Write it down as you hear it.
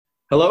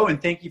Hello,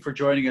 and thank you for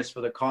joining us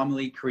for the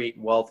Commonly Create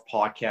Wealth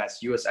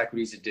Podcast, U.S.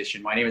 Equities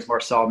Edition. My name is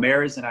Marcel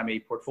Mares, and I'm a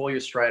portfolio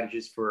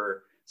strategist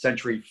for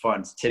Century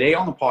Funds. Today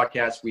on the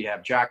podcast, we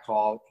have Jack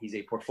Hall. He's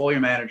a portfolio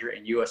manager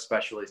and U.S.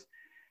 specialist,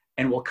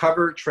 and we'll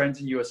cover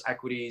trends in U.S.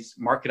 equities,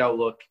 market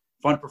outlook,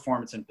 fund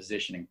performance, and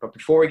positioning. But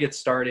before we get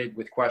started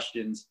with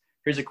questions,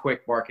 here's a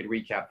quick market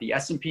recap. The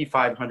S&P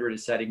 500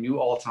 is setting new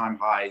all-time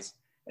highs,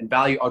 and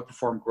value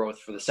outperformed growth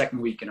for the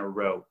second week in a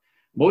row.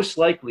 Most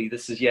likely,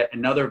 this is yet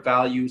another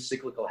value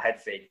cyclical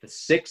head fake, the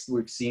sixth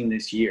we've seen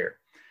this year.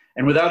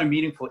 And without a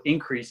meaningful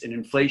increase in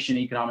inflation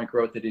and economic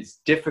growth, it is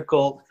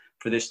difficult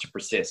for this to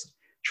persist.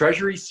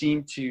 Treasuries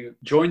seem to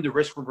join the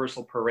risk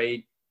reversal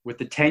parade, with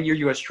the 10-year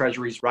U.S.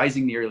 Treasuries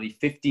rising nearly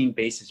 15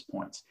 basis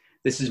points.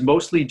 This is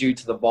mostly due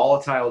to the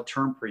volatile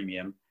term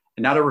premium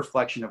and not a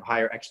reflection of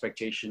higher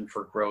expectation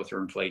for growth or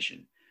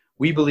inflation.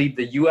 We believe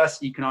the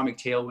U.S. economic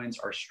tailwinds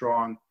are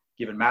strong,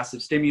 given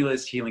massive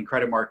stimulus, healing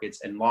credit markets,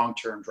 and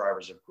long-term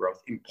drivers of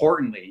growth.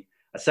 Importantly,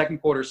 a second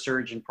quarter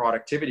surge in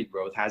productivity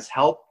growth has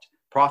helped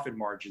profit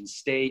margins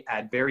stay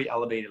at very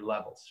elevated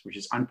levels, which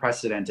is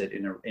unprecedented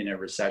in a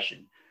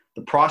recession.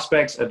 The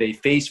prospects of a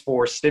phase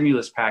 4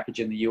 stimulus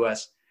package in the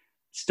U.S.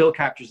 still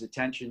captures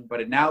attention,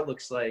 but it now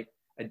looks like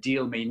a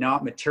deal may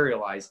not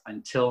materialize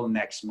until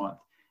next month.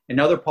 In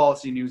other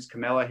policy news,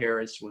 Kamala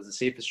Harris was the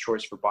safest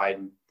choice for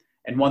Biden,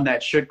 and one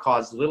that should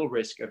cause little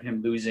risk of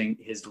him losing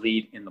his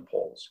lead in the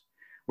polls.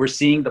 We're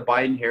seeing the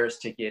Biden-Harris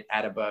ticket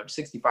at about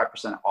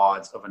 65%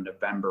 odds of a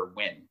November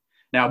win.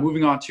 Now,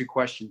 moving on to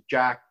question,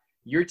 Jack,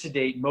 year to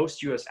date,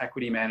 most U.S.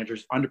 equity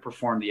managers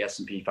underperformed the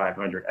S&P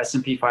 500.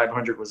 S&P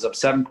 500 was up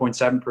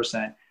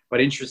 7.7%,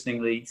 but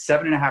interestingly,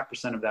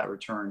 7.5% of that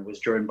return was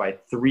driven by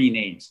three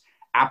names.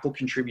 Apple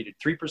contributed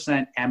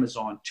 3%,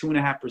 Amazon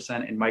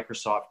 2.5%, and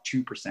Microsoft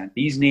 2%.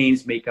 These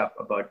names make up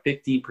about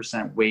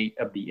 15% weight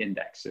of the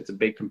index, so it's a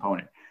big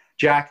component.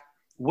 Jack,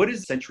 what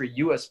is Century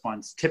U.S.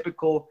 Fund's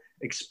typical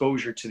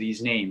exposure to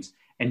these names?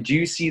 And do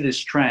you see this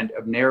trend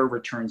of narrow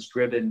returns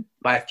driven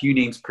by a few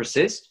names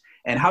persist?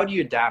 And how do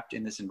you adapt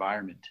in this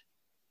environment?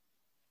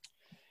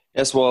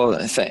 Yes, well,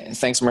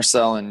 thanks,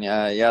 Marcel. And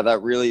that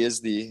really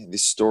is the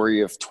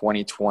story of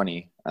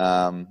 2020.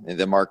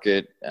 The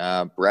market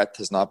breadth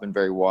has not been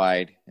very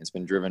wide. It's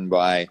been driven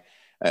by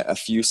a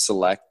few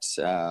select,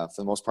 for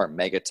the most part,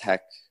 mega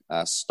tech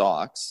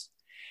stocks.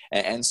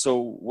 And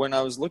so when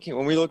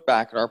we look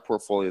back at our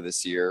portfolio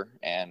this year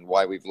and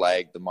why we've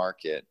lagged the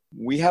market,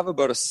 we have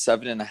about a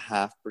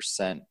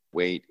 7.5%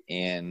 weight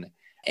in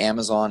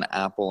Amazon,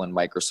 Apple, and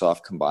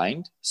Microsoft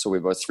combined. So we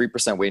have about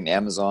 3% weight in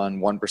Amazon,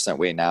 1%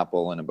 weight in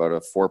Apple, and about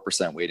a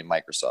 4% weight in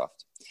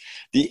Microsoft.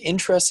 The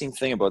interesting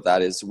thing about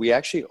that is we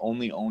actually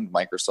only owned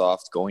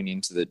Microsoft going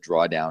into the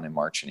drawdown in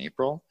March and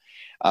April.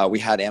 We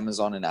had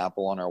Amazon and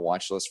Apple on our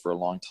watch list for a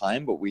long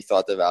time, but we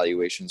thought the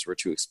valuations were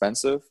too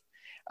expensive.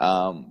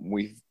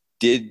 We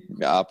did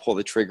pull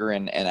the trigger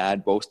and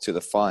add both to the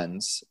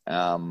funds.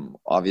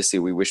 Obviously,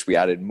 we wish we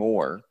added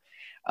more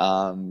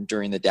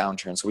during the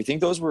downturn. So we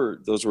think those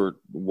were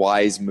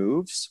wise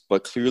moves,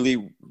 but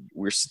clearly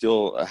we're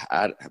still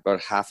at about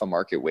half a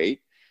market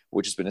weight,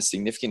 which has been a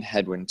significant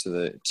headwind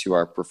to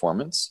our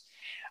performance.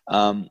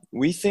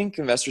 We think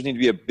investors need to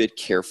be a bit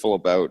careful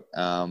about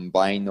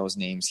buying those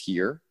names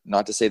here.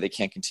 Not to say they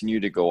can't continue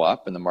to go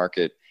up and the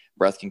market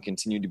breadth can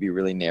continue to be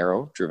really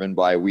narrow, driven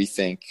by, we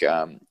think,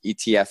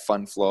 ETF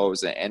fund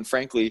flows and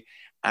frankly,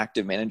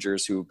 active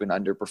managers who've been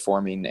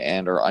underperforming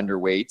and are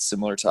underweight,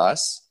 similar to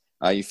us.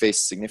 You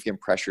face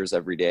significant pressures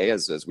every day,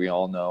 as we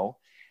all know,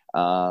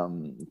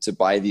 to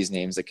buy these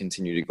names that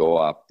continue to go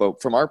up.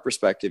 But from our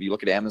perspective, you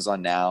look at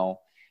Amazon now,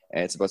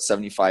 it's about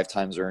 75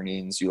 times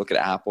earnings. You look at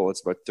Apple,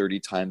 it's about 30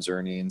 times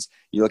earnings.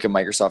 You look at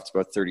Microsoft, it's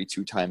about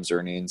 32 times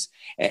earnings.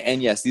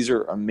 And yes, these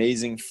are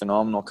amazing,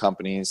 phenomenal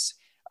companies.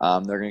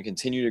 They're going to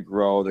continue to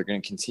grow. They're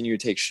going to continue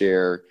to take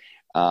share.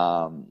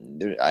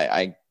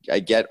 I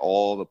get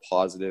all the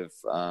positive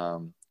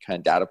kind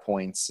of data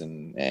points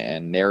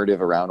and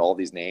narrative around all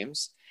these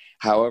names.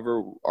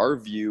 However, our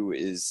view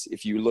is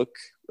if you look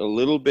a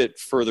little bit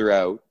further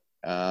out,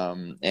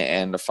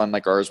 and a fund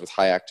like ours with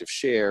high active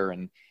share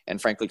and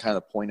frankly kind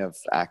of the point of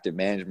active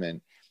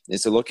management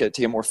is to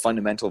take a more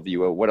fundamental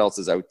view of what else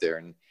is out there.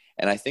 And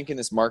I think in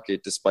this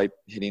market, despite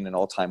hitting an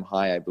all-time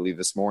high, I believe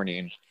this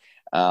morning,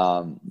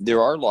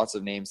 there are lots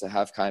of names that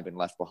have kind of been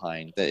left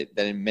behind that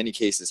in many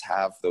cases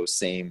have those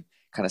same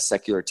kind of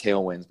secular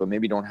tailwinds, but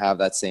maybe don't have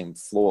that same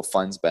flow of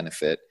funds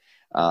benefit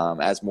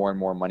as more and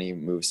more money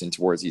moves in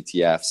towards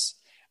ETFs.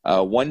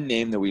 One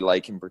name that we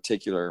like in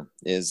particular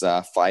is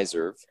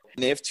Fiserv.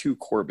 And they have two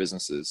core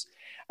businesses.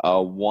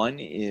 One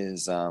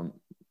is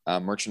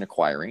merchant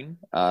acquiring.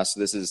 So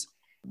this is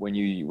when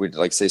you would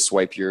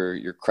swipe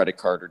your credit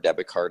card or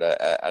debit card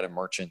at a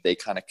merchant, they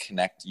kind of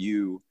connect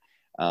you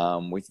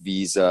with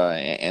Visa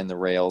and the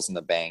rails and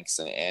the banks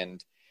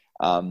and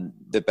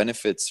the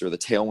benefits or the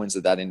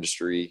tailwinds that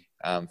industry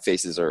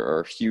faces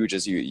are huge,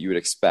 as you would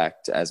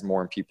expect, as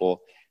more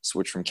people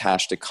switch from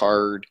cash to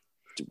card.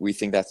 We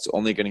think that's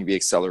only going to be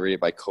accelerated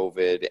by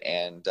COVID.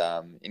 And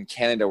in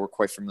Canada, we're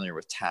quite familiar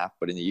with TAP,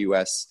 but in the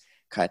US,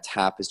 kind of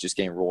tap is just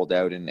getting rolled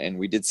out. And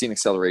we did see an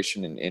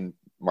acceleration in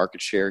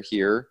market share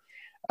here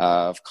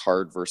of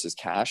card versus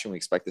cash. And we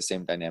expect the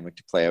same dynamic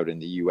to play out in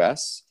the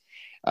US.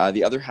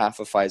 The other half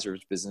of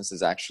Fiserv's business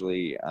is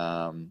actually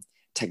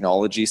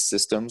technology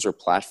systems or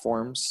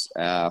platforms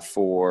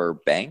for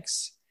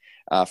banks.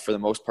 For the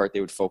most part,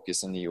 they would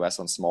focus in the US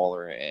on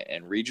smaller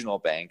and regional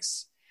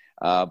banks.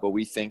 But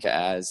we think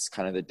as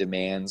kind of the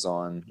demands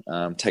on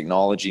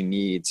technology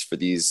needs for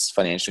these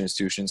financial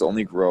institutions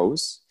only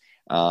grows.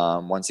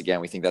 Once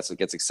again, we think that's what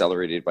gets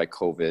accelerated by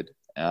COVID.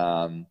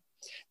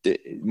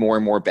 More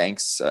and more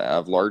banks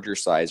of larger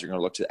size are going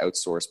to look to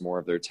outsource more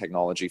of their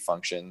technology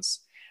functions.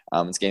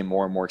 It's getting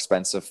more and more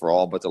expensive for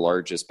all but the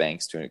largest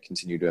banks to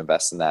continue to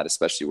invest in that,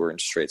 especially where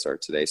interest rates are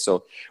today.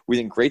 So we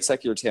think great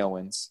secular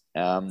tailwinds.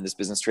 This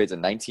business trades at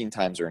 19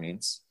 times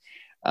earnings.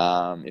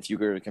 If you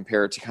were to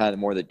compare it to kind of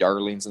more the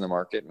darlings in the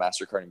market,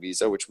 MasterCard and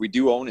Visa, which we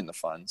do own in the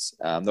funds,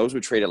 those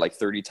would trade at like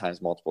 30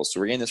 times multiples. So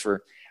we're getting this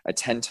for a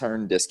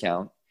 10-turn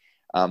discount.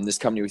 This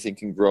company we think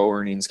can grow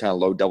earnings kind of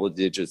low double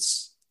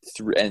digits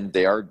through, and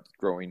they are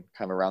growing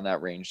kind of around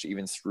that range,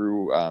 even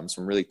through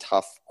some really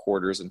tough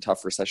quarters and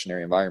tough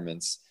recessionary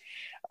environments.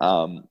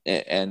 But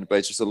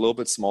it's just a little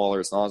bit smaller.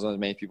 It's not on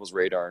many people's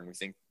radar, and we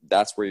think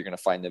that's where you're going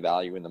to find the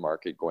value in the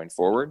market going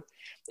forward.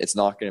 It's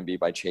not going to be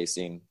by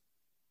chasing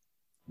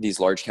these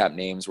large cap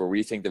names, where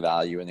we think the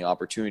value and the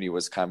opportunity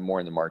was kind of more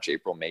in the March,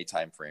 April, May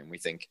timeframe, we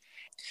think.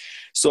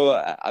 So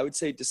I would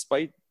say,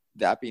 despite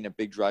that being a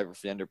big driver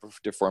for the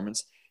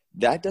underperformance,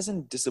 that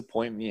doesn't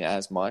disappoint me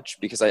as much,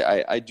 because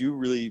I do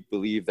really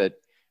believe that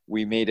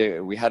we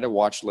had a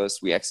watch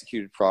list, we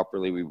executed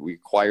properly, we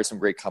acquired some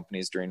great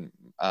companies during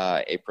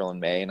April and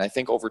May, and I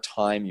think over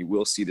time you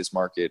will see this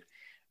market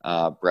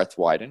breadth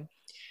widen.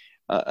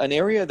 An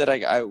area that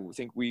I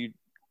think we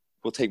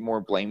will take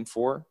more blame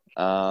for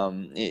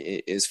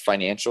is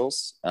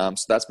financials.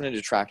 So that's been a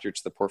detractor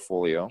to the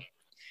portfolio.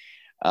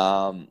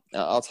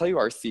 I'll tell you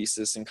our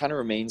thesis, and kind of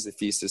remains the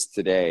thesis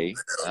today.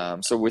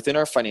 So within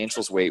our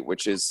financials weight,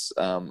 which is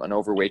an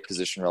overweight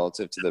position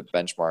relative to the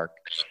benchmark,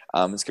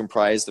 it's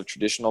comprised of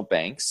traditional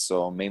banks,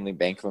 so mainly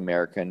Bank of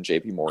America and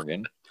JP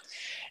Morgan.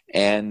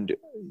 And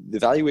the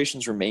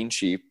valuations remain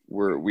cheap.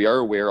 We are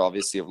aware,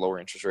 obviously, of lower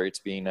interest rates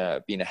being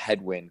a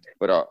headwind,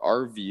 but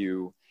our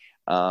view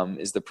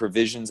is the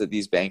provisions that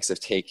these banks have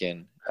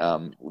taken,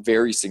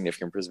 very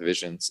significant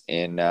provisions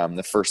in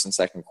the first and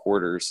second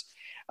quarters,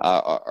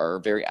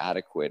 are very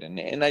adequate.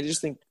 And I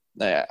just think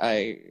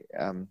I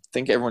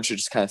think everyone should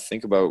just kind of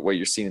think about what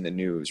you're seeing in the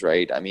news,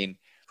 right? I mean,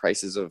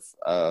 prices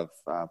of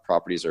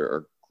properties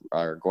are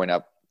going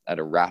up at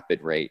a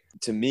rapid rate.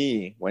 To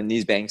me, when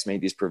these banks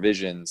made these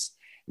provisions,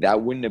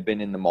 that wouldn't have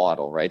been in the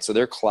model, right? So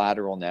their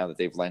collateral now that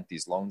they've lent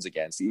these loans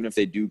against, even if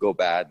they do go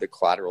bad, the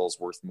collateral is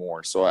worth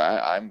more. So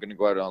I'm going to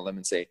go out on a limb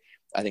and say,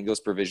 I think those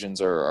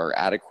provisions are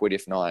adequate,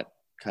 if not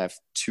kind of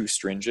too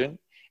stringent.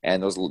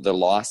 And the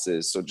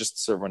losses, so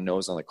just so everyone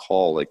knows on the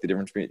call, like the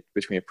difference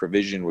between a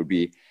provision would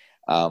be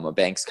a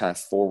bank's kind of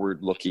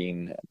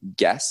forward-looking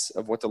guess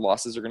of what the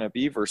losses are going to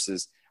be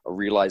versus a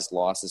realized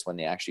losses when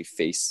they actually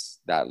face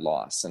that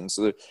loss. And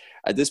so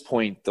at this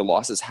point, the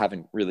losses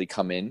haven't really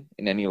come in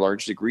any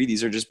large degree.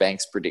 These are just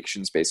banks'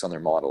 predictions based on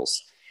their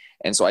models.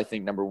 And so I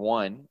think, number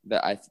one,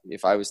 that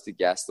if I was to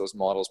guess, those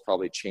models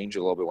probably change a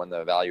little bit when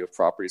the value of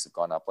properties have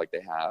gone up like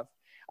they have.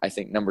 I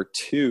think number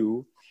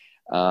two,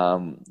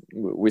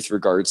 with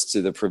regards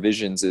to the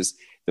provisions, is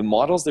the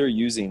models they're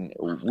using.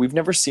 We've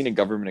never seen a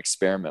government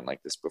experiment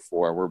like this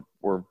before,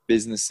 where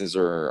businesses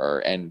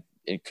and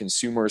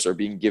consumers are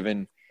being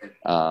given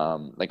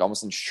like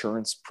almost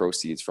insurance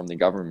proceeds from the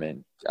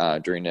government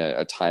during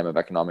a time of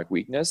economic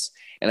weakness.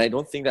 And I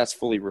don't think that's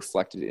fully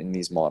reflected in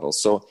these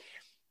models. So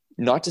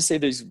not to say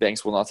these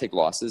banks will not take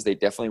losses. They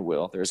definitely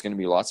will. There's going to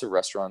be lots of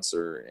restaurants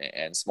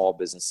and small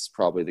businesses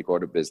probably that go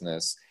out of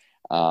business.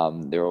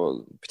 There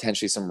will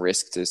potentially some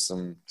risk to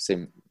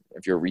say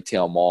if you're a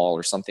retail mall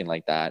or something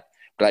like that.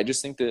 But I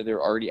just think that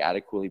they're already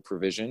adequately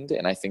provisioned.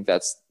 And I think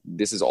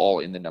this is all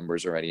in the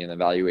numbers already. And the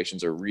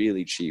valuations are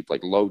really cheap,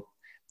 like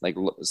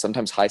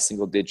sometimes high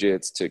single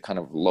digits to kind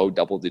of low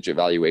double digit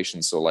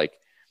valuations. So like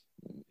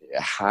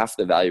half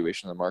the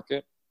valuation of the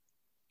market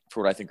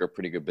for what I think are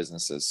pretty good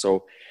businesses.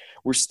 So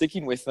we're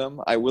sticking with them.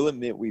 I will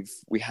admit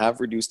we have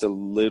reduced a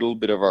little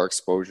bit of our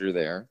exposure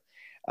there,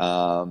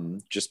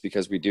 just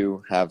because we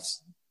do have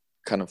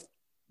kind of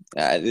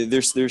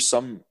there's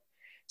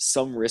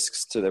some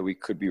risks to that we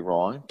could be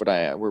wrong,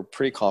 but we're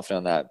pretty confident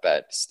on that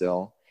bet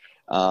still.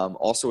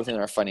 Also within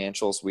our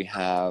financials, we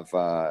have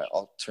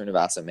alternative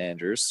asset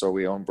managers. So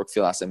we own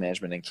Brookfield Asset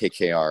Management and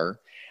KKR.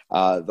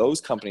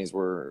 Those companies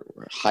we're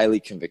highly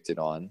convicted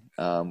on.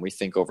 We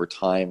think over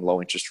time,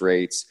 low interest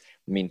rates,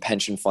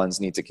 pension funds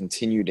need to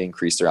continue to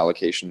increase their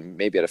allocation,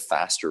 maybe at a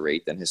faster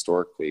rate than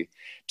historically,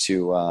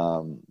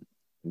 to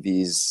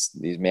these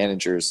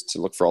managers to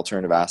look for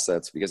alternative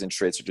assets because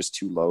interest rates are just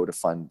too low to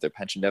fund their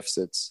pension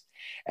deficits.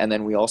 And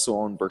then we also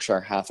own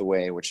Berkshire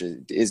Hathaway, which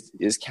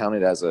is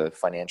counted as a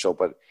financial,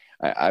 but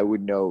I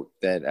would note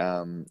that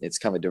it's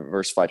kind of a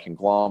diversified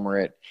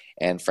conglomerate.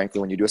 And frankly,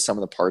 when you do a sum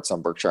of the parts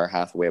on Berkshire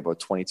Hathaway, about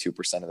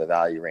 22% of the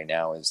value right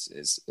now is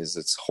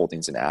its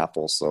holdings in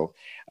Apple. So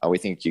we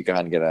think you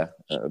kind of get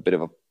a bit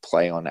of a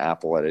play on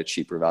Apple at a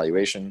cheaper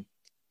valuation.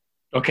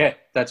 Okay,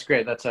 that's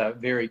great. That's a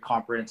very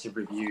comprehensive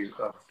review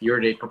of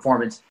year-to-date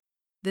performance.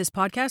 This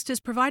podcast is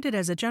provided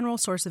as a general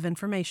source of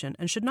information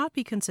and should not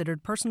be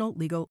considered personal,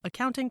 legal,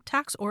 accounting,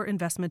 tax, or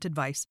investment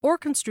advice, or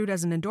construed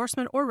as an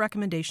endorsement or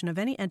recommendation of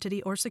any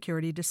entity or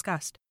security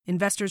discussed.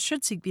 Investors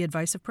should seek the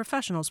advice of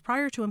professionals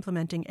prior to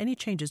implementing any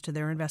changes to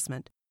their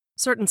investment.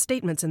 Certain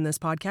statements in this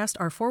podcast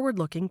are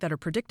forward-looking that are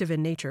predictive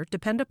in nature,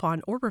 depend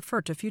upon, or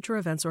refer to future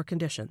events or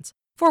conditions.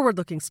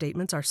 Forward-looking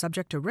statements are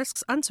subject to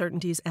risks,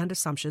 uncertainties, and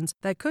assumptions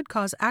that could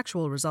cause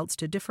actual results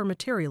to differ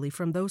materially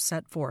from those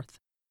set forth.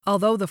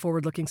 Although the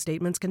forward-looking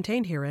statements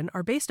contained herein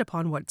are based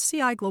upon what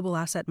CI Global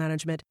Asset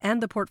Management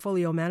and the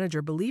portfolio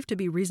manager believe to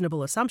be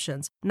reasonable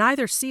assumptions,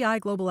 neither CI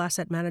Global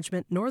Asset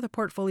Management nor the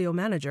portfolio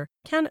manager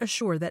can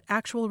assure that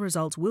actual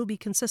results will be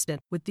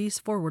consistent with these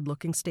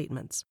forward-looking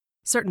statements.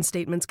 Certain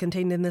statements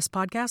contained in this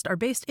podcast are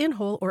based in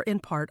whole or in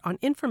part on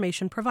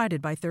information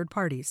provided by third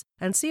parties,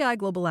 and CI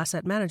Global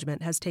Asset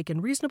Management has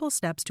taken reasonable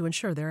steps to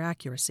ensure their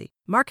accuracy.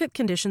 Market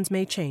conditions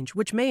may change,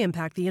 which may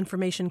impact the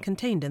information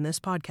contained in this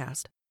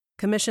podcast.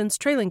 Commissions,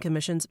 trailing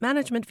commissions,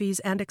 management fees,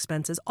 and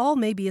expenses all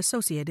may be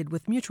associated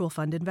with mutual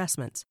fund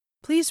investments.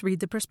 Please read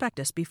the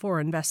prospectus before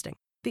investing.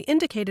 The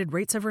indicated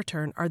rates of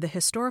return are the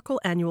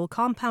historical annual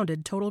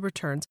compounded total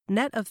returns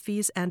net of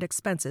fees and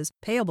expenses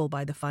payable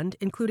by the fund,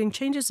 including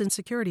changes in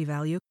security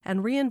value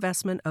and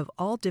reinvestment of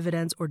all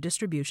dividends or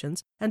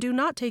distributions, and do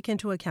not take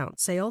into account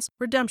sales,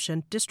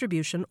 redemption,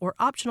 distribution, or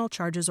optional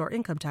charges or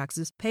income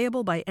taxes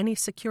payable by any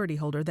security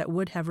holder that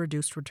would have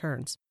reduced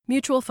returns.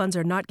 Mutual funds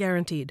are not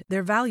guaranteed,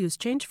 their values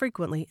change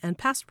frequently, and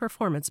past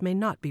performance may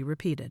not be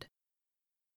repeated.